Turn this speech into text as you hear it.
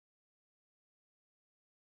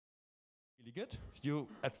really good,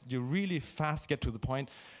 you really fast get to the point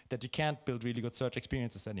that you can't build really good search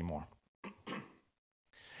experiences anymore.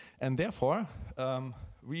 And therefore,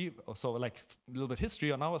 so like a little bit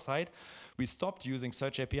history on our side, we stopped using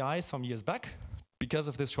Search API some years back because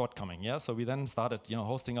of this shortcoming. Yeah, so we then started,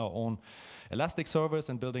 hosting our own Elastic servers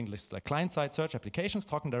and building like client-side search applications,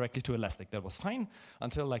 talking directly to Elastic. That was fine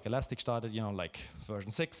until like Elastic started, like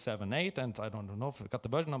version 6, 7, 8, and I don't know if I got the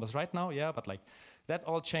version numbers right now. Yeah, but like that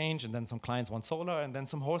all changed, and then some clients want Solar, and then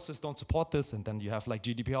some hosts don't support this, and then you have like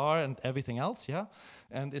GDPR and everything else. Yeah,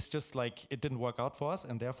 and it's just like it didn't work out for us,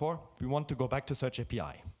 and therefore we want to go back to Search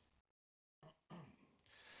API.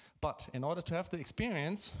 But in order to have the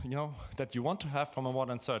experience, that you want to have from a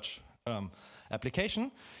modern search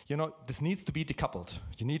application, this needs to be decoupled.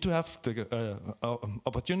 You need to have the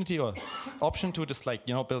opportunity or option to just like,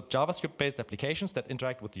 build JavaScript-based applications that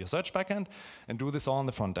interact with your search backend and do this all on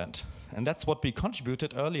the front end. And that's what we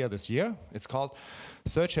contributed earlier this year. It's called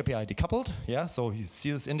Search API Decoupled. Yeah, so you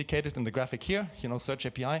see this indicated in the graphic here. Search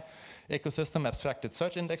API ecosystem abstracted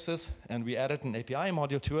search indexes, and we added an API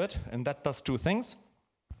module to it, and that does two things.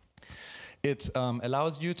 It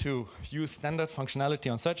allows you to use standard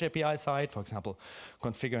functionality on Search API side, for example,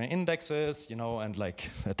 configuring indexes, and like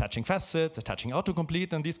attaching facets, attaching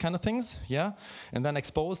autocomplete, and these kind of things, yeah? And then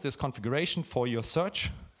expose this configuration for your search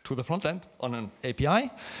to the front end on an API.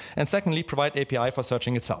 And secondly, provide API for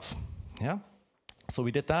searching itself, yeah? So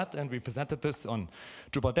we did that, and we presented this on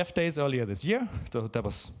Drupal Dev Days earlier this year. So that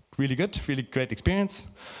was really good, really great experience,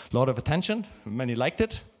 a lot of attention, many liked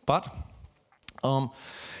it, but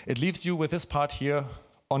it leaves you with this part here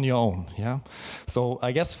on your own, yeah? So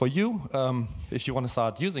I guess for you, if you want to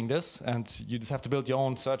start using this and you just have to build your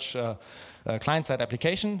own search client-side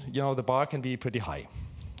application, the bar can be pretty high.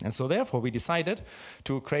 And so therefore we decided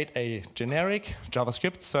to create a generic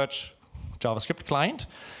JavaScript search JavaScript client,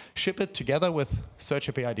 ship it together with Search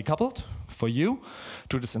API Decoupled for you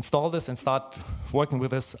to just install this and start working with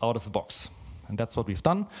this out of the box. And that's what we've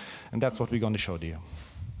done, and that's what we're going to show to you.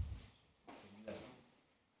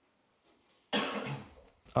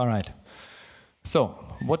 All right, so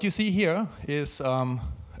what you see here is a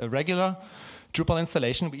regular Drupal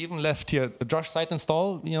installation. We even left here a Drush site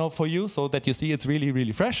install, for you, so that you see it's really,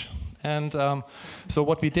 really fresh. And so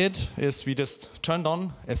what we did is we just turned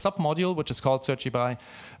on a sub-module, which is called Search API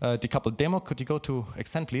Decoupled Demo. Could you go to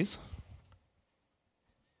Extend, please?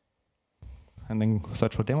 And then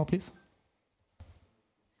search for demo, please.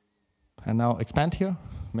 And now expand here.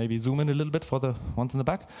 Maybe zoom in a little bit for the ones in the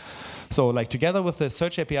back. So like together with the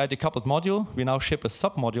Search API Decoupled module, we now ship a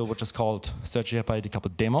sub-module which is called Search API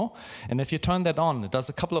Decoupled Demo. And if you turn that on, it does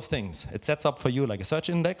a couple of things. It sets up for you like a search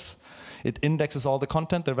index. It indexes all the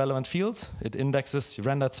content, the relevant fields. It indexes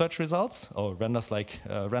rendered search results, or renders like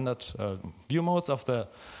rendered view modes of the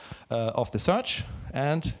search.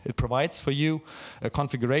 And it provides for you a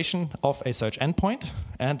configuration of a search endpoint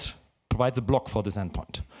and provides a block for this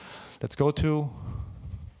endpoint. Let's go to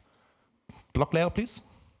block layout, please.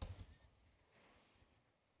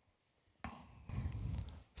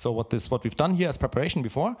 So what we've done here as preparation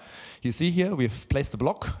before, you see here we've placed the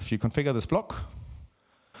block. If you configure this block,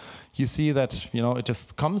 you see that it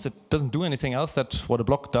just comes. It doesn't do anything else that what a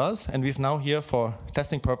block does. And we've now here for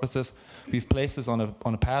testing purposes, we've placed this on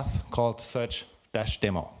a path called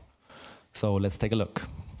search-demo. So let's take a look.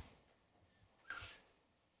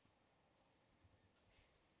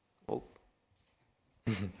 Oh.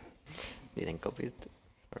 Didn't copy it,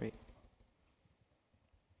 sorry.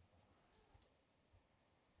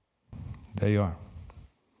 There you are.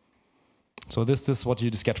 So this is what you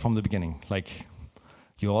just get from the beginning. Like,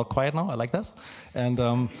 you're all quiet now, I like this.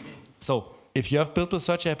 And so if you have built with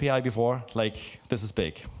Search API before, like this is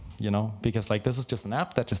big, because like this is just an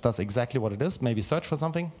app that just does exactly what it is, maybe search for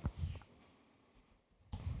something.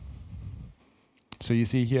 So you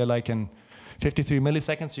see here like in 53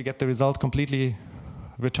 milliseconds you get the result completely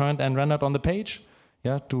returned and rendered on the page,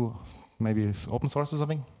 yeah, to maybe open source or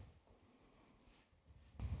something.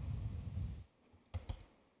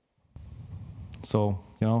 So,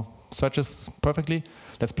 searches perfectly.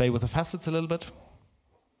 Let's play with the facets a little bit.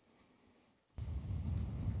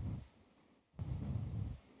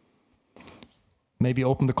 Maybe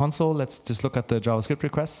open the console. Let's just look at the JavaScript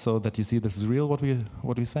requests so that you see this is real, what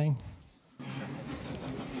we're saying.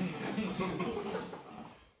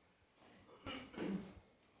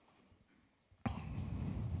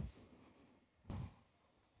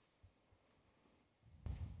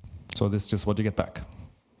 So this is just what you get back.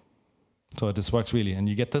 So this works really, and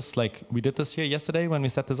you get this like we did this here yesterday when we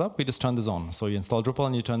set this up. We just turn this on. So you install Drupal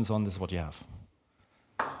and you turn this on. This is what you have.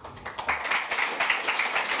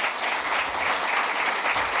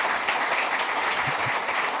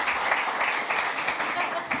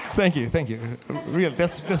 Thank you, thank you. Real,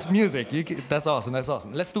 that's music. That's awesome. That's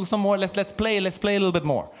awesome. Let's do some more. Let's play a little bit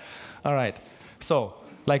more. All right. So,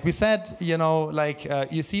 like we said, you know, like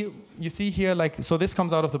you see here, like so this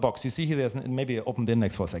comes out of the box. You see here, there's maybe open the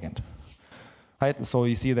index for a second. Right. So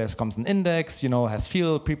you see, there comes an index. You know, has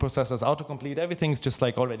field, preprocessors, autocomplete. Everything's just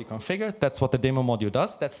like already configured. That's what the demo module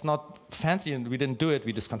does. That's not fancy, and we didn't do it.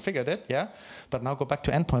 We just configured it. Yeah. But now go back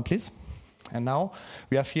to endpoint, please. And now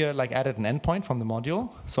we have here like added an endpoint from the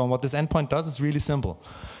module. So what this endpoint does is really simple.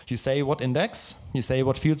 You say what index, you say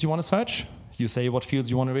what fields you want to search, you say what fields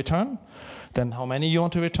you want to return, then how many you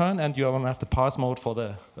want to return, and you want to have the parse mode for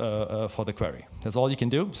the query. That's all you can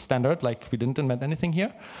do, standard, like we didn't invent anything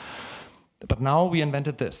here. But now we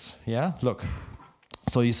invented this, yeah? Look.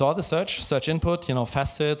 So you saw the search input, you know,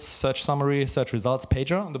 facets, search summary, search results,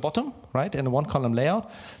 pager on the bottom, right? In a one-column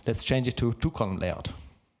layout. Let's change it to a two-column layout.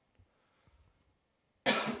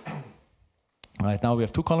 Right, now we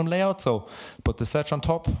have two-column layout, so put the search on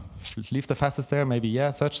top, leave the facets there, maybe, yeah,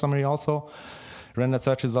 search summary also. Render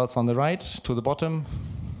search results on the right, to the bottom.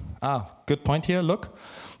 Ah, good point here, look.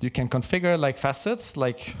 You can configure like facets,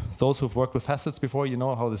 like those who've worked with facets before, you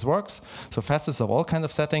know how this works. So facets have all kinds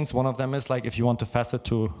of settings. One of them is like if you want a facet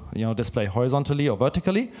to, you know, display horizontally or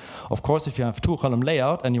vertically. Of course, if you have two-column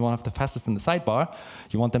layout and you want to have the facets in the sidebar,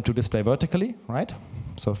 you want them to display vertically, right?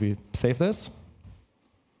 So if we save this,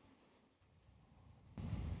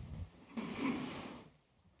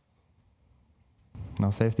 now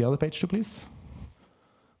save the other page too, please.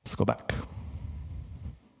 Let's go back.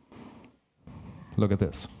 Look at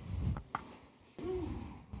this.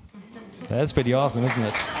 That's pretty awesome, isn't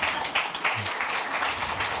it?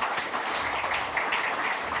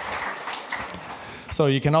 So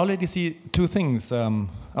you can already see two things. Oh,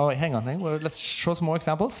 wait, hang on. Well, let's show some more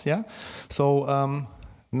examples. Yeah. So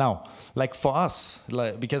now, like for us,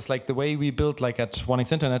 because like the way we build, like at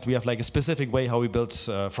 1x Internet, we have like a specific way how we build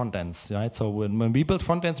front ends, right? So when we build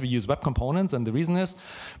front ends, we use web components, and the reason is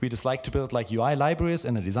we just like to build like UI libraries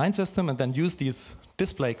in a design system, and then use these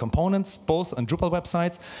display components both on Drupal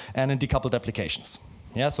websites and in decoupled applications.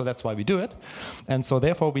 Yeah, so that's why we do it, and so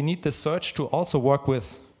therefore we need this search to also work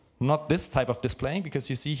with not this type of displaying, because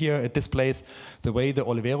you see here it displays the way the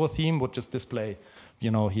Olivero theme would just display. You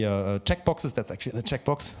know, here checkboxes, that's actually the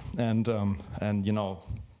checkbox, and you know,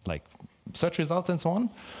 like search results and so on.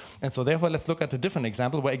 And so therefore, let's look at a different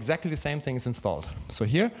example where exactly the same thing is installed. So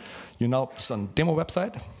here, you know, some demo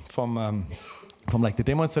website from like the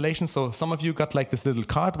demo installation. So some of you got like this little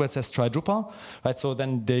card where it says try Drupal, right? So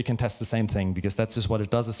then they can test the same thing, because that's just what it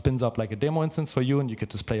does. It spins up like a demo instance for you, and you could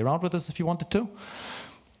just play around with this if you wanted to.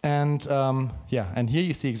 And yeah, and here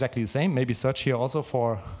you see exactly the same. Maybe search here also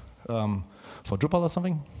for Drupal or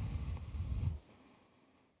something?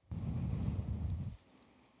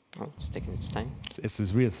 Oh, it's taking its time. It's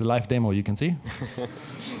real. It's a live demo. You can see.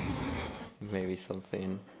 Maybe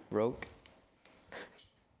something rogue.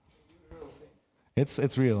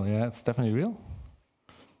 It's real. Yeah, it's definitely real.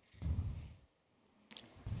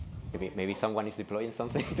 Maybe someone is deploying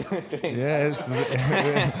something. Yeah,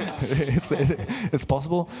 it's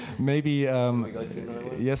possible. Maybe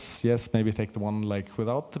yes. Maybe take the one like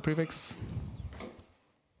without the prefix.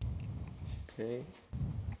 Okay.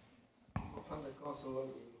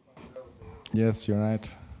 Yes, you're right.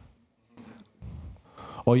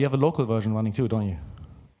 Or you have a local version running too, don't you?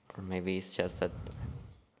 Or maybe it's just that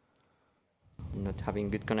not having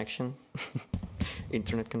good connection,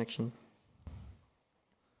 internet connection.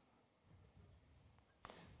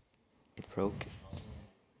 It broke.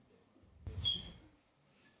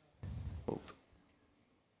 Oh.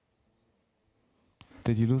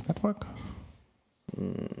 Did you lose network?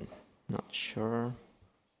 Not sure.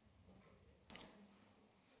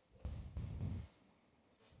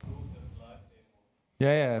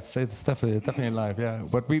 Yeah, it's definitely live. Yeah,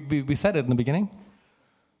 but we said it in the beginning.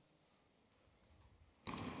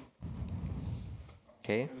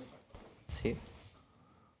 Okay, let's see.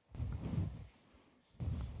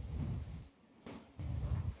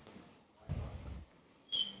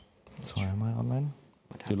 So am I online?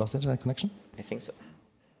 You lost internet connection? I think so.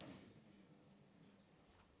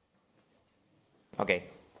 Okay,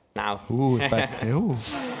 now. Ooh, it's back. Ooh.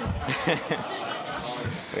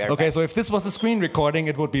 Okay, back. So if this was a screen recording,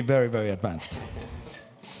 it would be very, very advanced.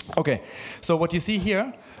 Okay, so what you see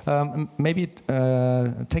here, maybe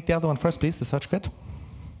take the other one first, please, the search grid.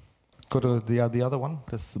 Go to the other one.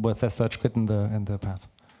 This where it says search grid in the path.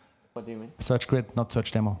 What do you mean? Search grid, not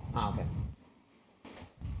search demo. Ah, okay.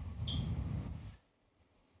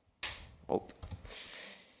 Oh. Let's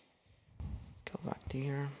go back to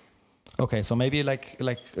here. Okay, so maybe like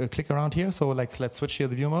click around here. So like let's switch here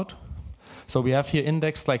the view mode. So we have here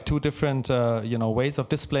indexed like two different ways of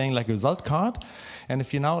displaying like a result card. And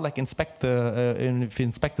if you now like inspect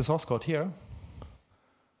the source code here,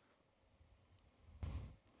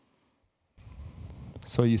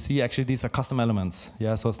 so you see actually these are custom elements,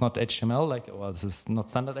 yeah. So it's not HTML, this is not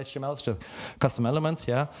standard HTML, it's just custom elements,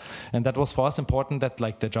 yeah. And that was for us important that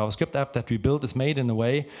like the JavaScript app that we built is made in a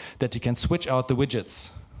way that you can switch out the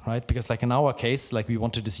widgets, right? Because like in our case, like we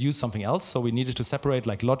wanted to use something else, so we needed to separate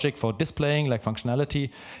like logic for displaying like functionality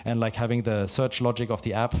and like having the search logic of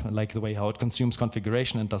the app, like the way how it consumes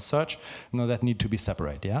configuration and does search. That need to be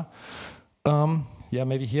separate, yeah. Yeah,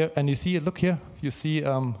 maybe here, and you see, look here. You see,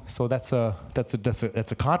 so that's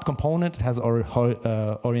a card component. It has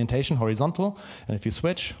orientation horizontal, and if you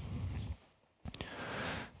switch,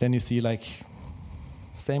 then you see like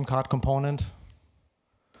same card component,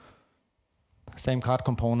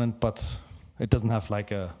 but it doesn't have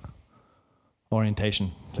like a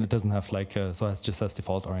orientation. It doesn't have like so it just has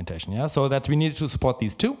default orientation. Yeah, so that we needed to support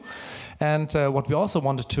these two, and what we also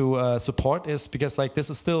wanted to support is because like this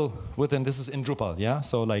is still within, this is in Drupal. Yeah,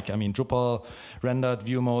 so like I mean Drupal rendered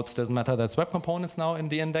view modes doesn't matter. That's web components now in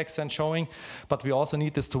the index and showing, but we also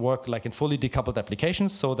need this to work like in fully decoupled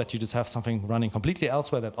applications, so that you just have something running completely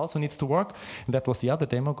elsewhere that also needs to work. And that was the other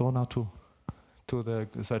demo. Go now to the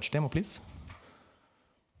search demo, please.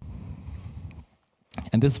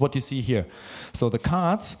 And this is what you see here. So the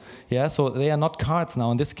cards, yeah, so they are not cards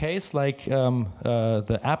now. In this case, like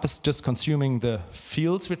the app is just consuming the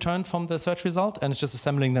fields returned from the search result, and it's just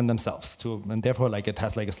assembling them themselves. And therefore, like it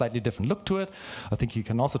has like a slightly different look to it. I think you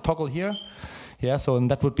can also toggle here. Yeah, so and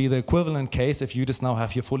that would be the equivalent case if you just now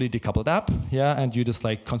have your fully decoupled app, yeah, and you just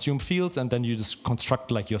like consume fields, and then you just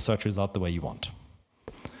construct like your search result the way you want.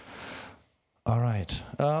 All right.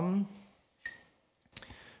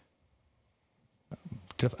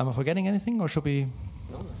 Am I forgetting anything, or should we?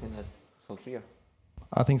 No, I think that's all clear.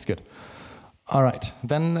 I think it's good. All right,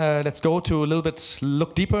 then let's go to a little bit,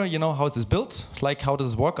 look deeper, how is this built? Like, how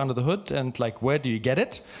does it work under the hood? And like, where do you get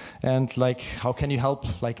it? And like, how can you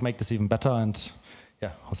help like make this even better? And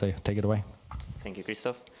yeah, Jose, take it away. Thank you,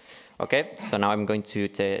 Christoph. Okay, so now I'm going to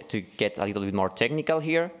get a little bit more technical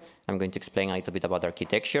here. I'm going to explain a little bit about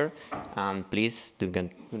architecture. Please do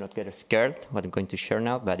not get scared what I'm going to share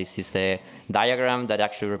now, but this is the diagram that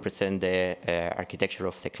actually represents the architecture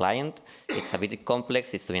of the client. It's a bit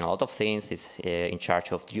complex, it's doing a lot of things, it's in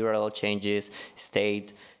charge of URL changes,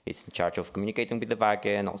 state, it's in charge of communicating with the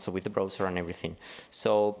backend, also with the browser and everything.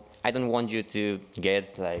 So I don't want you to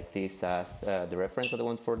get like this as the reference that I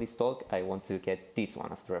want for this talk. I want to get this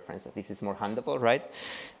one as the reference. This is more handleable, right?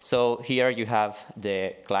 So here you have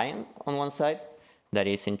the client on one side that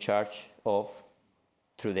is in charge of,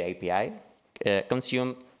 through the API,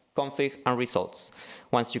 consume config and results.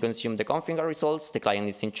 Once you consume the config and results, the client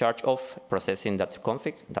is in charge of processing that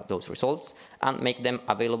config, those results, and make them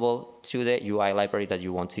available to the UI library that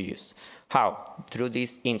you want to use. How? Through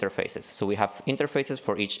these interfaces. So we have interfaces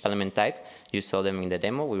for each element type. You saw them in the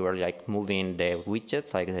demo. We were like moving the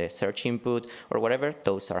widgets, like the search input or whatever.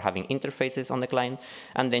 Those are having interfaces on the client.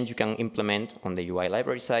 And then you can implement on the UI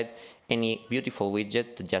library side any beautiful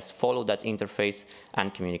widget to just follow that interface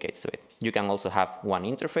and communicates to it. You can also have one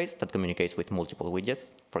interface that communicates with multiple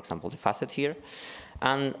widgets, for example, the facet here.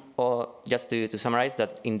 And just to summarize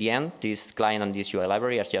that in the end, this client and this UI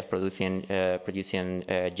library are just producing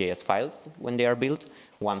JS files when they are built,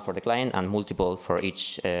 one for the client and multiple for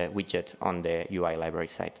each widget on the UI library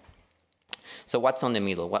side. So what's on the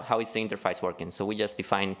middle? How is the interface working? So we just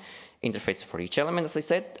define interfaces for each element, as I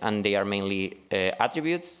said, and they are mainly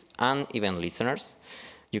attributes and event listeners.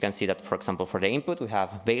 You can see that, for example, for the input, we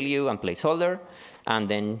have value and placeholder, and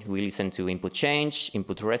then we listen to input change,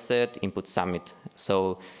 input reset, input submit.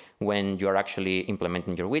 So when you are actually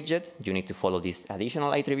implementing your widget, you need to follow this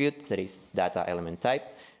additional attribute that is data element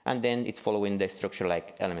type, and then it's following the structure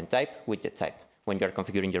like element type, widget type. When you are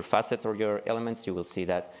configuring your facet or your elements, you will see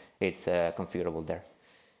that it's configurable there.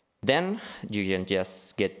 Then you can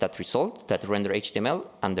just get that result, that render HTML,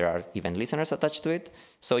 and there are event listeners attached to it.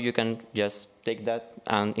 So you can just take that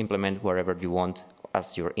and implement wherever you want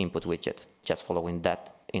as your input widget, just following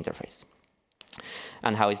that interface.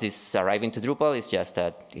 And how is this arriving to Drupal? It's just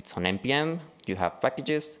that it's on NPM, you have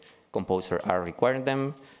packages, Composer are requiring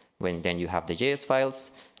them, then you have the JS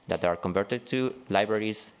files that are converted to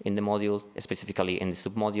libraries in the module, specifically in the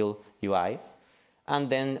submodule UI. And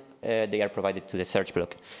then they are provided to the search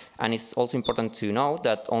block. And it's also important to know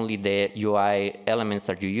that only the UI elements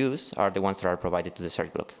that you use are the ones that are provided to the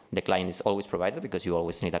search block. The client is always provided because you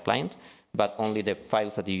always need a client, but only the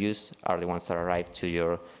files that you use are the ones that arrive to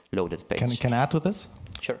your loaded page. Can I add to this?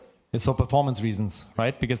 Sure. It's for performance reasons,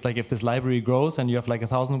 right? Because like if this library grows and you have like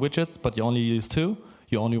 1,000 widgets, but you only use 2,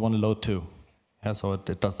 you only want to load 2. Yeah, so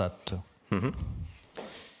it does that too.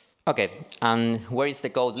 Okay, and where is the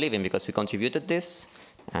code living? Because we contributed this,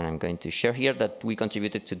 and I'm going to share here that we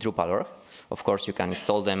contributed to Drupal.org. Of course, you can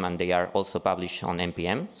install them, and they are also published on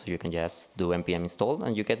NPM, so you can just do NPM install,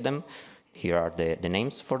 and you get them. Here are the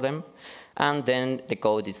names for them. And then the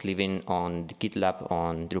code is living on the GitLab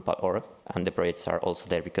on Drupal.org, and the projects are also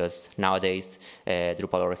there because nowadays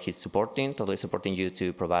Drupal.org is totally supporting you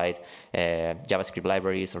to provide JavaScript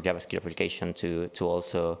libraries or JavaScript application to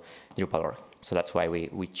also Drupal.org. So that's why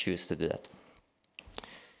we choose to do that.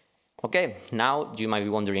 Okay, now you might be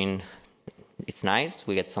wondering, it's nice,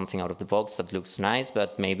 we get something out of the box that looks nice,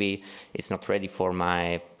 but maybe it's not ready for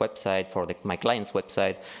my website, for my client's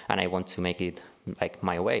website, and I want to make it like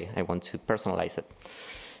my way. I want to personalize it.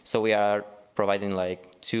 So we are providing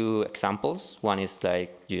like 2 examples. One is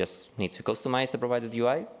like you just need to customize the provided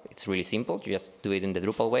UI. It's really simple. You just do it in the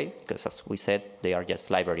Drupal way, because as we said, they are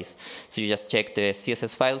just libraries. So you just check the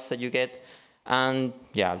CSS files that you get, and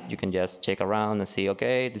yeah, you can just check around and see,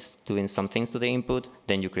 okay, this is doing some things to the input.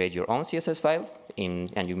 Then you create your own CSS file,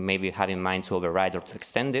 and you maybe have in mind to override or to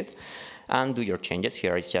extend it, and do your changes.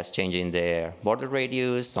 Here it's just changing the border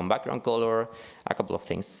radius, some background color, a couple of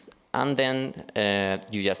things. And then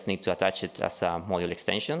you just need to attach it as a module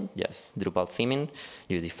extension, just Drupal theming.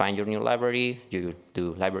 You define your new library, you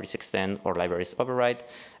do libraries extend or libraries override,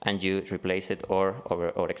 and you replace it or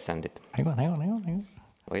extend it. Hang on.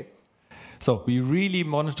 Okay. So we really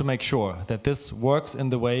wanted to make sure that this works in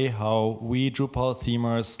the way how we Drupal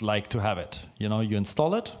themers like to have it. You know, you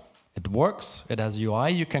install it, it works, it has UI,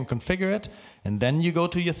 you can configure it, and then you go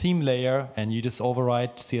to your theme layer and you just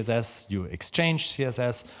override CSS, you exchange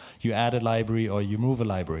CSS, you add a library or you move a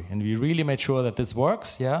library. And we really made sure that this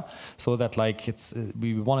works, yeah, so that like it's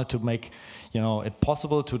we wanted to make, you know, it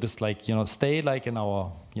possible to just like, you know, stay like in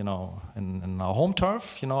our, you know, in our home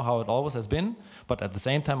turf, you know, how it always has been, but at the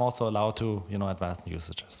same time also allow to, you know, advanced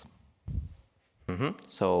usages.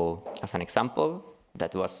 So as an example,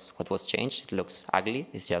 that was what was changed. It looks ugly.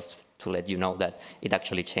 It's just to let you know that it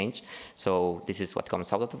actually changed. So this is what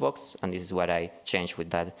comes out of the box, and this is what I changed with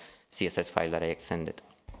that CSS file that I extended.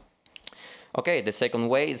 Okay, the second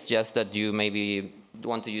way is just that you maybe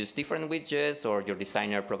want to use different widgets, or your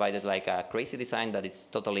designer provided like a crazy design that is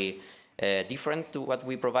totally different to what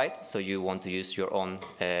we provide. So you want to use your own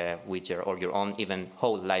widget or your own even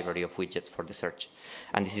whole library of widgets for the search.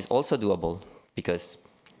 And this is also doable because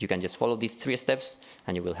you can just follow these 3 steps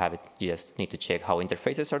and you will have it. You just need to check how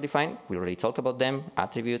interfaces are defined. We already talked about them,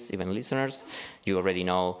 attributes, even listeners. You already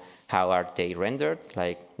know how are they rendered,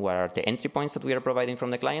 like what are the entry points that we are providing from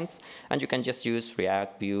the clients. And you can just use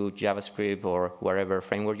React, Vue, JavaScript, or whatever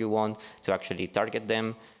framework you want to actually target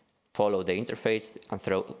them, follow the interface, and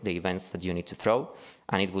throw the events that you need to throw.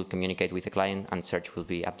 And it will communicate with the client, and search will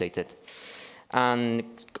be updated. And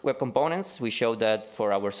web components, we showed that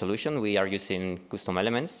for our solution, we are using custom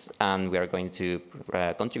elements, and we are going to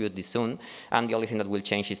contribute this soon. And the only thing that will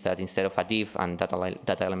change is that instead of a div and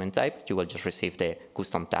data element type, you will just receive the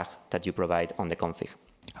custom tag that you provide on the config.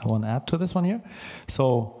 I want to add to this one here.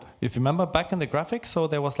 So if you remember back in the graphics, so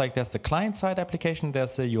there was like, there's the client-side application,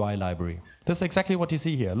 there's the UI library. This is exactly what you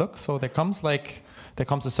see here. Look, so there comes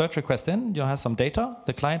a search request in, you have some data,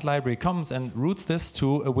 the client library comes and routes this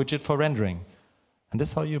to a widget for rendering. And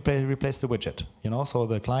this is how you replace the widget, you know. So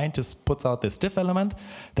the client just puts out this div element.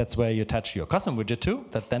 That's where you attach your custom widget to.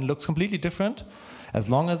 That then looks completely different, as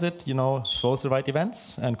long as it, you know, throws the right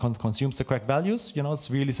events and consumes the correct values. You know, it's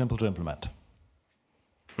really simple to implement.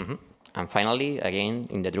 And finally, again,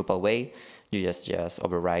 in the Drupal way, you just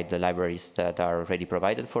override the libraries that are already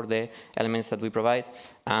provided for the elements that we provide,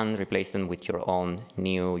 and replace them with your own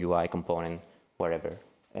new UI component, wherever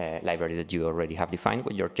library that you already have defined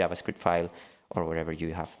with your JavaScript file, or whatever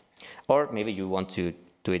you have. Or maybe you want to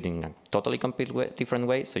do it in a totally different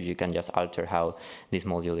way, so you can just alter how this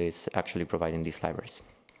module is actually providing these libraries.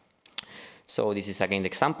 So this is again the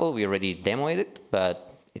example. We already demoed it,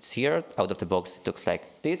 but it's here. Out of the box, it looks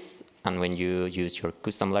like this. And when you use your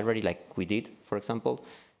custom library, like we did, for example,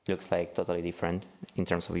 it looks like totally different in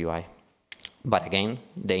terms of UI. But again,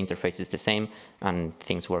 the interface is the same, and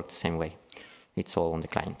things work the same way. It's all on the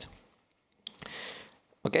client.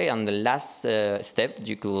 Okay, and the last step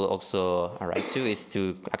you could also arrive to is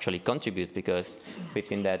to actually contribute, because we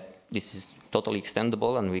think that this is totally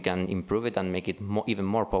extendable and we can improve it and make it even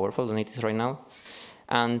more powerful than it is right now.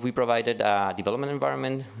 And we provided a development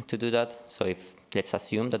environment to do that. So if let's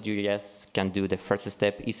assume that you just can do the first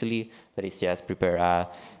step easily, that is just prepare a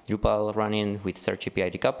Drupal running with Search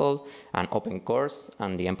API decouple, an open course,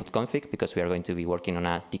 and the input config, because we are going to be working on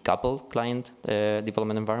a decoupled client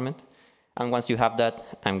development environment. And once you have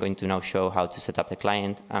that, I'm going to now show how to set up the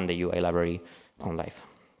client and the UI library on live.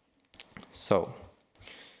 So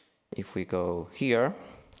if we go here,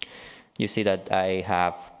 you see that I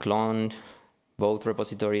have cloned both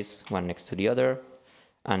repositories, one next to the other,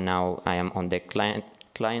 and now I am on the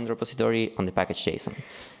client repository on the package.json.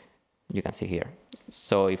 You can see here.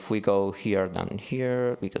 So if we go here, down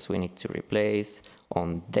here, because we need to replace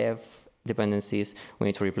on dev dependencies, we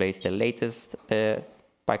need to replace the latest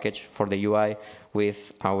package for the UI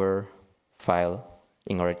with our file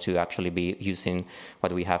in order to actually be using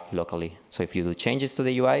what we have locally. So if you do changes to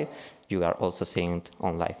the UI, you are also seeing it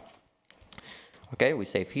on live. Okay, we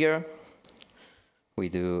save here. We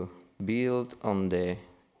do build on the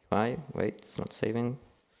UI. Wait, it's not saving.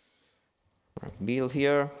 Build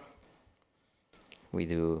here. We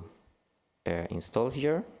do install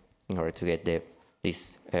here in order to get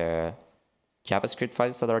these JavaScript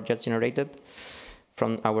files that are just generated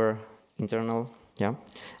from our internal. Yeah,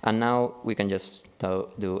 and now we can just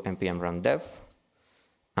do npm run dev,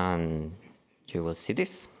 and you will see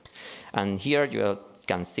this. And here you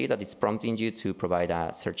can see that it's prompting you to provide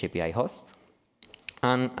a Search API host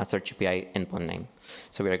and a Search API endpoint name.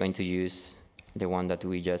 So we are going to use the one that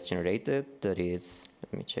we just generated. That is,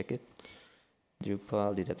 let me check it,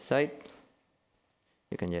 Drupal the website.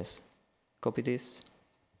 You can just copy this,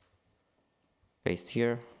 paste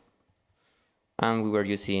here, and we were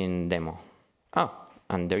using demo. Oh,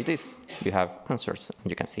 and there it is. You have answers, and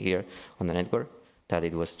you can see here on the network that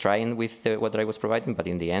it was trying with what I was providing, but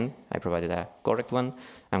in the end, I provided a correct one,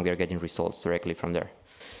 and we are getting results directly from there.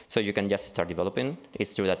 So you can just start developing.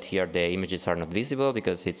 It's true that here the images are not visible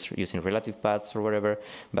because it's using relative paths or whatever,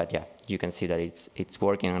 but yeah, you can see that it's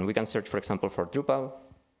working. And we can search, for example, for Drupal,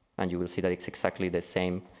 and you will see that it's exactly the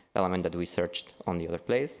same element that we searched on the other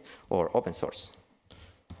place, or open source,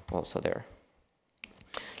 also there.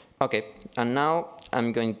 Okay, and now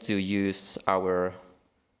I'm going to use our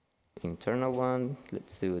internal one.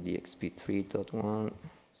 Let's do the xp3.1.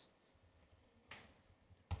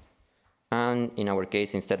 And in our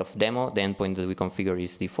case, instead of demo, the endpoint that we configure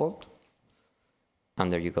is default.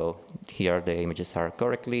 And there you go. Here, the images are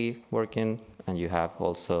correctly working, and you have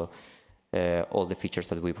also all the features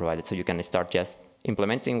that we provided. So you can start just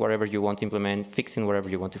implementing whatever you want to implement, fixing whatever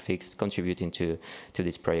you want to fix, contributing to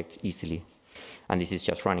this project easily. And this is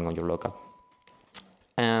just running on your local.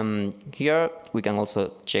 Here, we can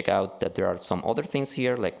also check out that there are some other things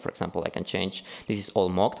here, like, for example, I can change, this is all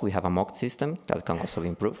mocked. We have a mocked system that can also be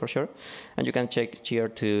improved for sure. And you can check here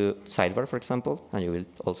to sidebar, for example, and you will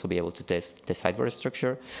also be able to test the sidebar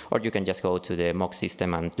structure, or you can just go to the mock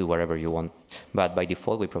system and do whatever you want. But by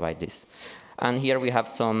default, we provide this. And here we have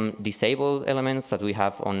some disabled elements that we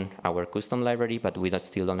have on our custom library, but we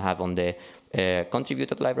still don't have on the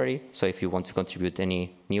contributed library. So if you want to contribute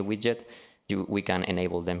any new widget, we can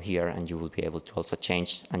enable them here, and you will be able to also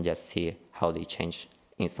change and just see how they change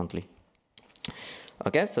instantly.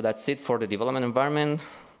 Okay, so that's it for the development environment.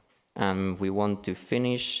 We want to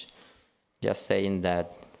finish just saying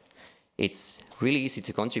that it's really easy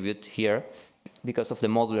to contribute here because of the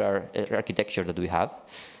modular architecture that we have.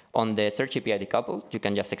 On the Search API decouple, you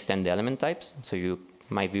can just extend the element types. So you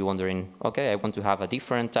might be wondering, okay, I want to have a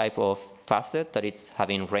different type of facet that is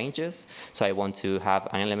having ranges. So I want to have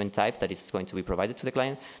an element type that is going to be provided to the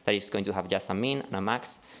client, that is going to have just a min and a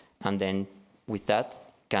max. And then with that,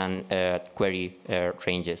 can query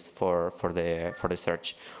ranges for the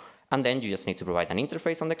search. And then you just need to provide an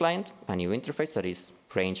interface on the client, a new interface that is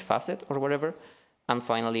range facet or whatever. And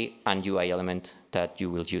finally, an UI element that you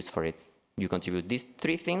will use for it. You contribute these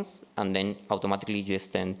three things, and then automatically you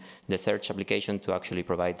extend the search application to actually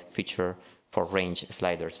provide feature for range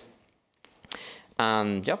sliders.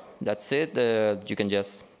 Yeah, that's it. You can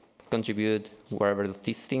just contribute wherever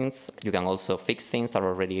these things. You can also fix things that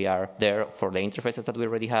already are there for the interfaces that we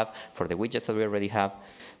already have, for the widgets that we already have,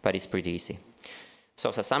 but it's pretty easy. So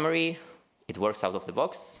as a summary, it works out of the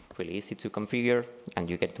box, really easy to configure, and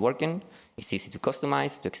you get it working. It's easy to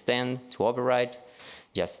customize, to extend, to override,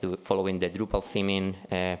 just following the Drupal theming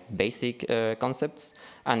basic concepts.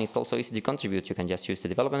 And it's also easy to contribute. You can just use the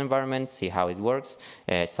development environment, see how it works,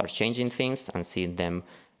 start changing things and see them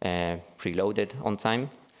preloaded on time.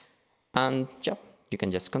 And yeah, you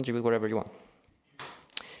can just contribute wherever you want.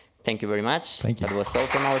 Thank you very much. Thank you. That was all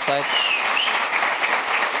from our side.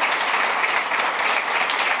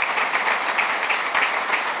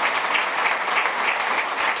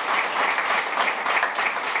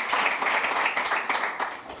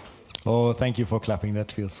 thank you for clapping.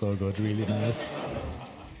 That feels so good. Really nice.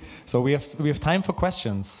 So we have time for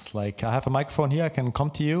questions. Like I have a microphone here. I can come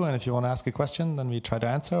to you, and if you want to ask a question, then we try to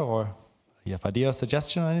answer. Or you have idea,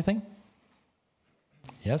 suggestion, or anything?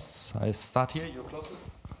 Yes, I start here. You're closest.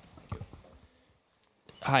 Thank you.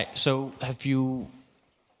 Hi. So have you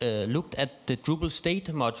looked at the Drupal state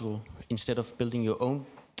module instead of building your own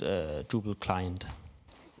Drupal client?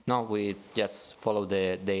 No, we just follow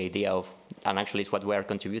the idea of, and actually it's what we are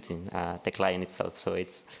contributing, the client itself. So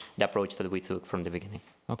it's the approach that we took from the beginning.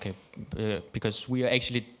 Okay, because we are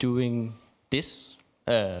actually doing this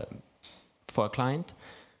for a client,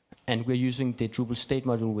 and we're using the Drupal state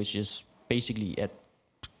module, which is basically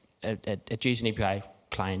a JSON API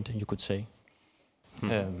client, you could say.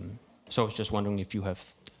 So I was just wondering if you have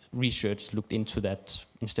looked into that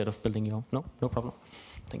instead of building your own. No, no problem.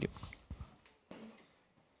 Thank you.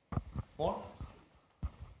 More?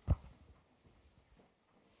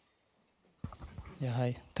 Yeah,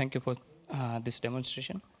 hi. Thank you for this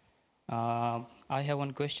demonstration. I have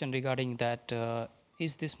one question regarding that.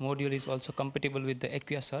 Is this module is also compatible with the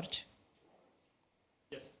Acquia search?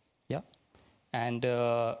 Yes. Yeah. And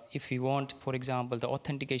if we want, for example, the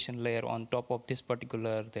authentication layer on top of this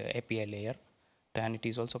particular the API layer, then it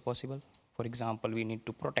is also possible. For example, we need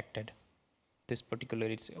to protect it. This particular,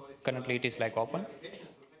 it's so currently it is like open.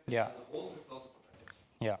 Yeah. As a whole, it's also protected.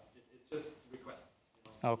 Yeah. It's just requests.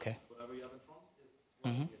 So okay. whatever you have in front is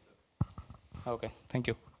what you get to. Okay. Thank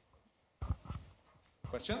you.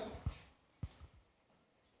 Questions?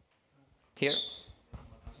 Here.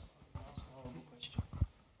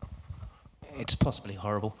 It's possibly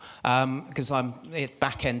horrible because I'm a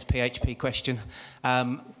back-end PHP question.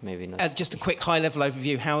 Maybe not. Just a quick high-level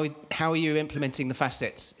overview. How are you implementing the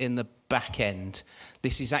facets in the back end?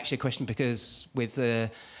 This is actually a question because with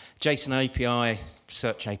the JSON API,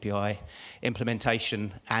 Search API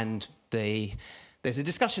implementation, and there's a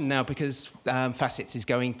discussion now because facets is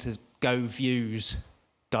going to go views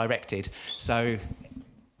directed. So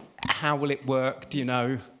how will it work? Do you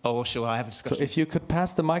know? Or shall I have a discussion? So if you could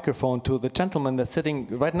pass the microphone to the gentleman that's sitting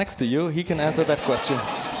right next to you, he can answer that question.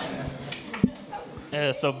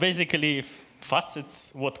 So basically,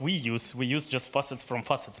 facets, what we use just facets from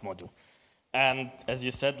facets module. And as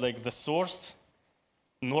you said, like the source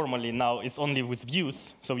normally now is only with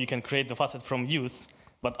views, so you can create the facet from views,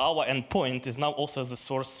 but our endpoint is now also the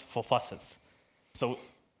source for facets. So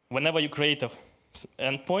whenever you create an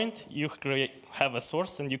endpoint, you have a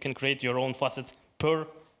source and you can create your own facets per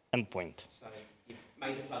endpoint. So you've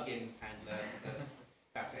made a plugin and the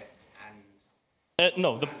facets and...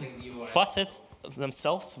 no, the facets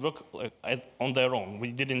themselves work as on their own.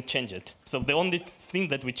 We didn't change it. So the only thing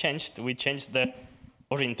that we changed the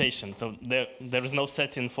orientation. So there is no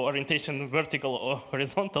setting for orientation vertical or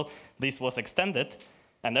horizontal. This was extended,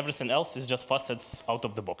 and everything else is just facets out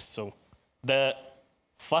of the box. So the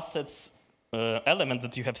facets element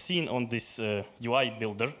that you have seen on this UI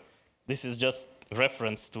builder, this is just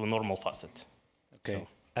reference to normal facet. Okay. So.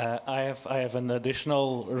 I have an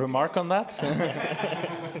additional remark on that.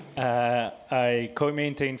 I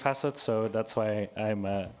co-maintain facets, so that's why I'm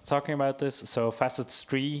talking about this. So facets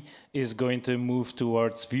 3 is going to move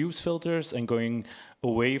towards views filters and going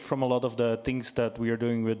away from a lot of the things that we are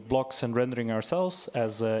doing with blocks and rendering ourselves,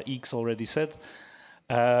 as Eeks already said.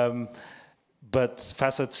 But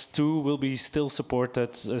facets 2 will be still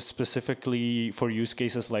supported specifically for use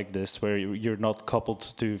cases like this, where you're not coupled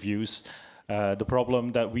to views. The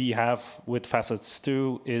problem that we have with facets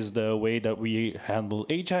 2 is the way that we handle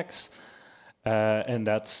Ajax, and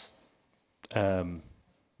that's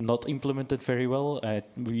not implemented very well.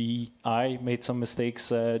 I made some mistakes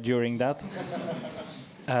during that.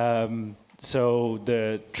 So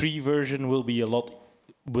the 3 version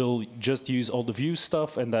will just use all the view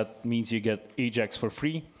stuff, and that means you get Ajax for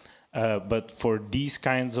free. But for these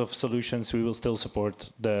kinds of solutions, we will still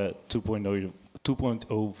support the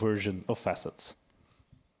 2.0 version of facets.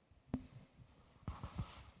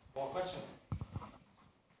 More questions?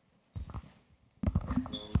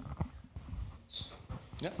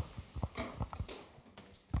 Yeah.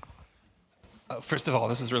 First of all,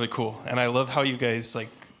 this is really cool, and I love how you guys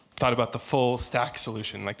thought about the full stack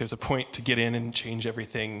solution. Like, there's a point to get in and change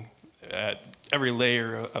everything, every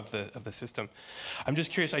layer of the system. I'm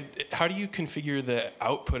just curious, how do you configure the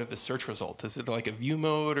output of the search result? Is it like a view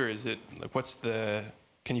mode, or is it like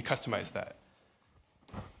can you customize that?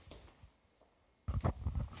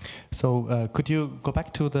 So could you go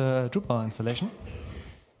back to the Drupal installation?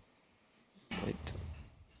 Wait.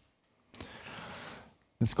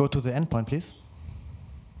 Let's go to the endpoint, please.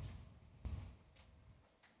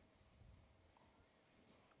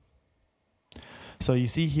 So you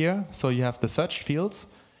see here, so you have the search fields,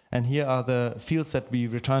 and here are the fields that we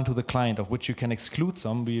return to the client, of which you can exclude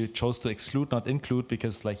some. We chose to exclude, not include,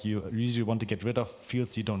 because like you usually want to get rid of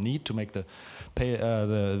fields you don't need to make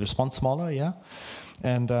the response smaller, yeah.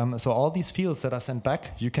 And so all these fields that are sent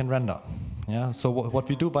back, you can render, yeah. So what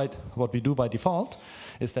we do by default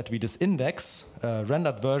is that we just index a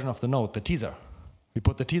rendered version of the node, the teaser. We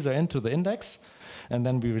put the teaser into the index, and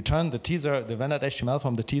then we return the teaser, the rendered HTML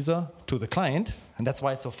from the teaser to the client, and that's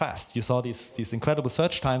why it's so fast. You saw these incredible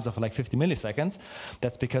search times of like 50 milliseconds.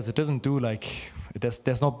 That's because it doesn't do like,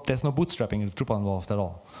 there's no bootstrapping in Drupal involved at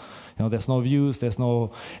all. You know, there's no views, there's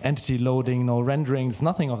no entity loading, no rendering, there's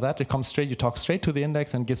nothing of that. It comes straight, you talk straight to the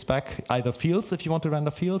index and gives back either fields if you want to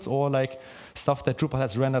render fields, or like stuff that Drupal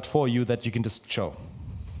has rendered for you that you can just show.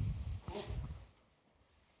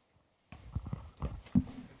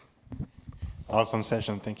 Awesome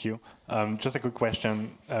session, thank you. Just a quick question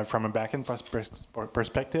from a backend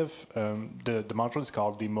perspective. The module is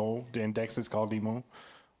called demo. The index is called demo.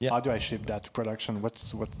 Yeah. How do I ship that to production?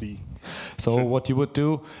 What's the? So what you would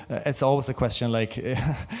do? It's always a question like,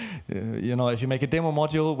 you know, if you make a demo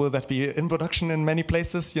module, will that be in production in many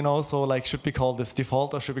places? You know, so like, should we call this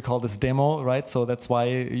default or should we call this demo? Right. So that's why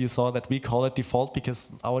you saw that we call it default,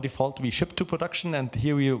 because our default we ship to production, and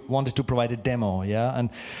here we wanted to provide a demo. Yeah, and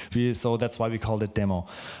so that's why we called it demo.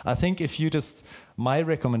 I think if you just my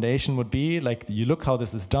recommendation would be like you look how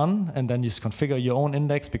this is done, and then you just configure your own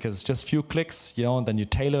index, because it's just a few clicks, you know, and then you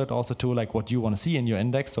tailor it also to like what you want to see in your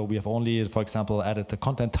index. So we have only, for example, added the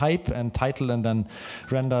content type and title and then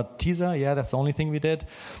rendered teaser. Yeah, that's the only thing we did.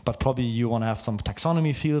 But probably you want to have some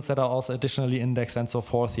taxonomy fields that are also additionally indexed and so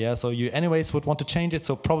forth. Yeah, so you anyways would want to change it.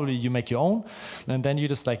 So probably you make your own, and then you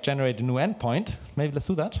just like generate a new endpoint. Maybe let's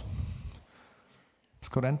do that. Let's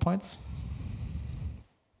go to endpoints.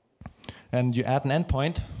 And you add an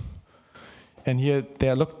endpoint, and here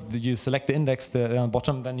you select the index on the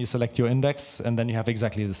bottom, then you select your index, and then you have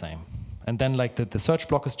exactly the same. And then like the search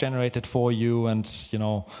block is generated for you, and you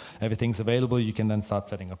know everything's available. You can then start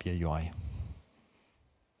setting up your UI.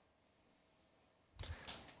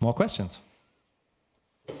 More questions?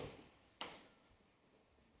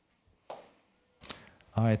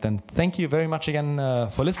 All right, then thank you very much again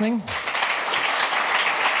for listening.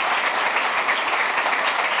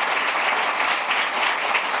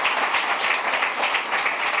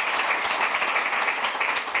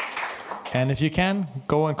 And if you can,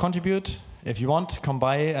 go and contribute. If you want, come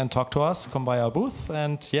by and talk to us, come by our booth,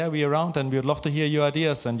 and yeah, we're around, and we would love to hear your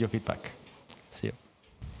ideas and your feedback. See you.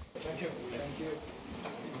 Thank you.